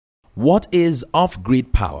What is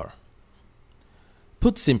off-grid power?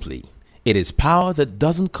 Put simply, it is power that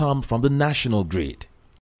doesn't come from the national grid.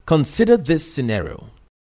 Consider this scenario.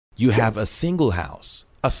 You have a single house,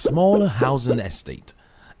 a smaller housing estate,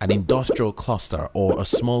 an industrial cluster, or a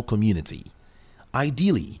small community.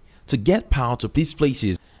 Ideally, to get power to these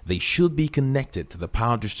places, they should be connected to the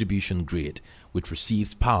power distribution grid, which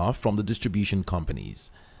receives power from the distribution companies.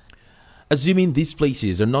 Assuming these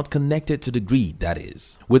places are not connected to the grid, that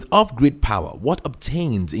is. With off-grid power, what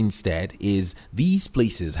obtains instead is these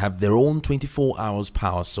places have their own 24 hours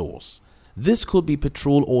power source. This could be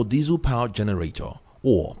petrol or diesel power generator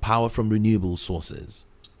or power from renewable sources.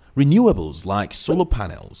 Renewables like solar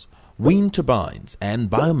panels, wind turbines, and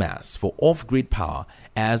biomass for off-grid power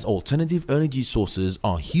as alternative energy sources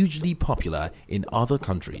are hugely popular in other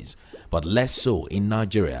countries, but less so in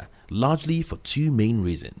Nigeria, largely for two main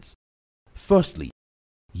reasons. Firstly,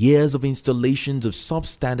 years of installations of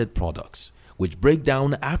substandard products, which break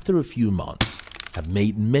down after a few months, have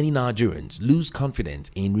made many Nigerians lose confidence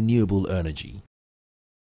in renewable energy.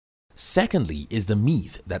 Secondly is the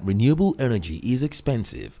myth that renewable energy is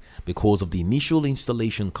expensive because of the initial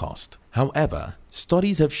installation cost. However,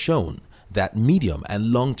 studies have shown that medium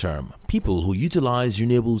and long term, people who utilize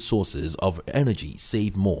renewable sources of energy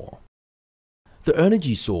save more. The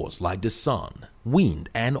energy source, like the sun, wind,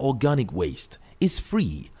 and organic waste, is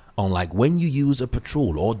free, unlike when you use a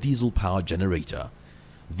petrol or diesel power generator.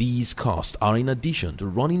 These costs are in addition to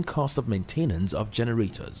running cost of maintenance of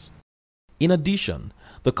generators. In addition,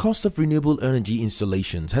 the cost of renewable energy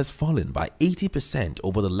installations has fallen by 80%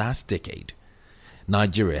 over the last decade.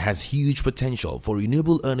 Nigeria has huge potential for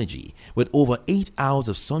renewable energy with over 8 hours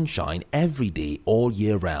of sunshine every day all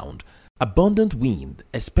year round, abundant wind,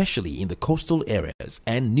 especially in the coastal areas,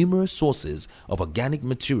 and numerous sources of organic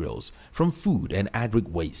materials from food and agri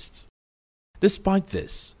wastes. Despite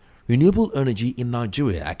this, renewable energy in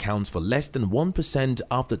Nigeria accounts for less than 1%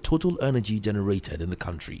 of the total energy generated in the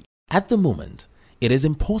country. At the moment, it is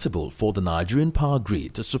impossible for the Nigerian power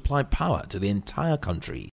grid to supply power to the entire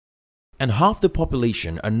country, and half the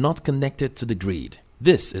population are not connected to the grid.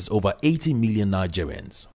 This is over 80 million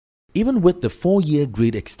Nigerians. Even with the 4-year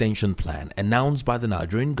grid extension plan announced by the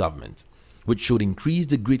Nigerian government, which should increase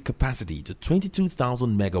the grid capacity to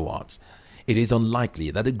 22,000 megawatts, it is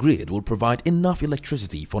unlikely that the grid will provide enough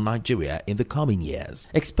electricity for Nigeria in the coming years,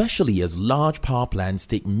 especially as large power plants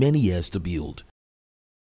take many years to build.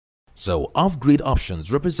 So, off-grid options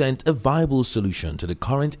represent a viable solution to the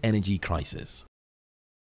current energy crisis.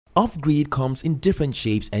 Off-grid comes in different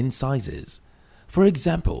shapes and sizes. For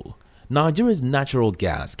example, Nigeria's natural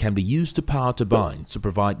gas can be used to power turbines to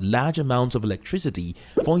provide large amounts of electricity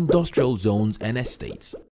for industrial zones and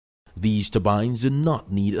estates. These turbines do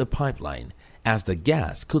not need a pipeline, as the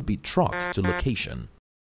gas could be trucked to location.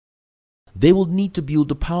 They will need to build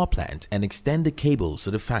the power plant and extend the cables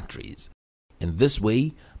to the factories. In this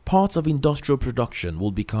way, parts of industrial production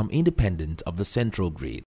will become independent of the central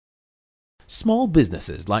grid. Small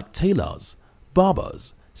businesses like tailors,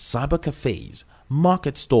 barbers, cyber cafes,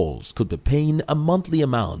 market stalls could be paying a monthly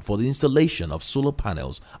amount for the installation of solar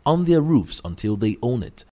panels on their roofs until they own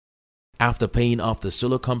it. After paying off the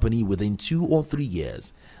solar company within 2 or 3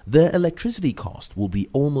 years, their electricity cost will be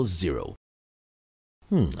almost zero.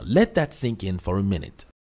 Let that sink in for a minute.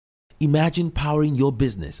 Imagine powering your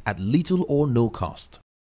business at little or no cost.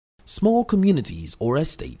 Small communities or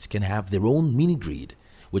estates can have their own mini-grid,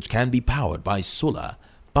 which can be powered by solar,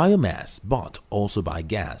 biomass, but also by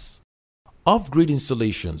gas. Off-grid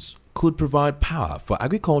installations could provide power for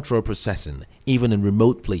agricultural processing even in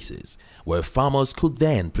remote places, where farmers could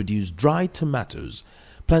then produce dried tomatoes,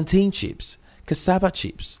 plantain chips,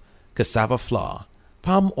 cassava flour,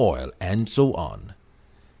 palm oil, and so on.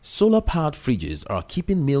 Solar-powered fridges are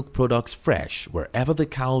keeping milk products fresh wherever the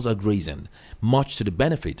cows are grazing, much to the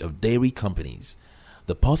benefit of dairy companies.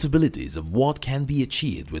 The possibilities of what can be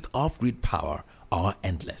achieved with off-grid power are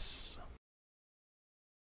endless.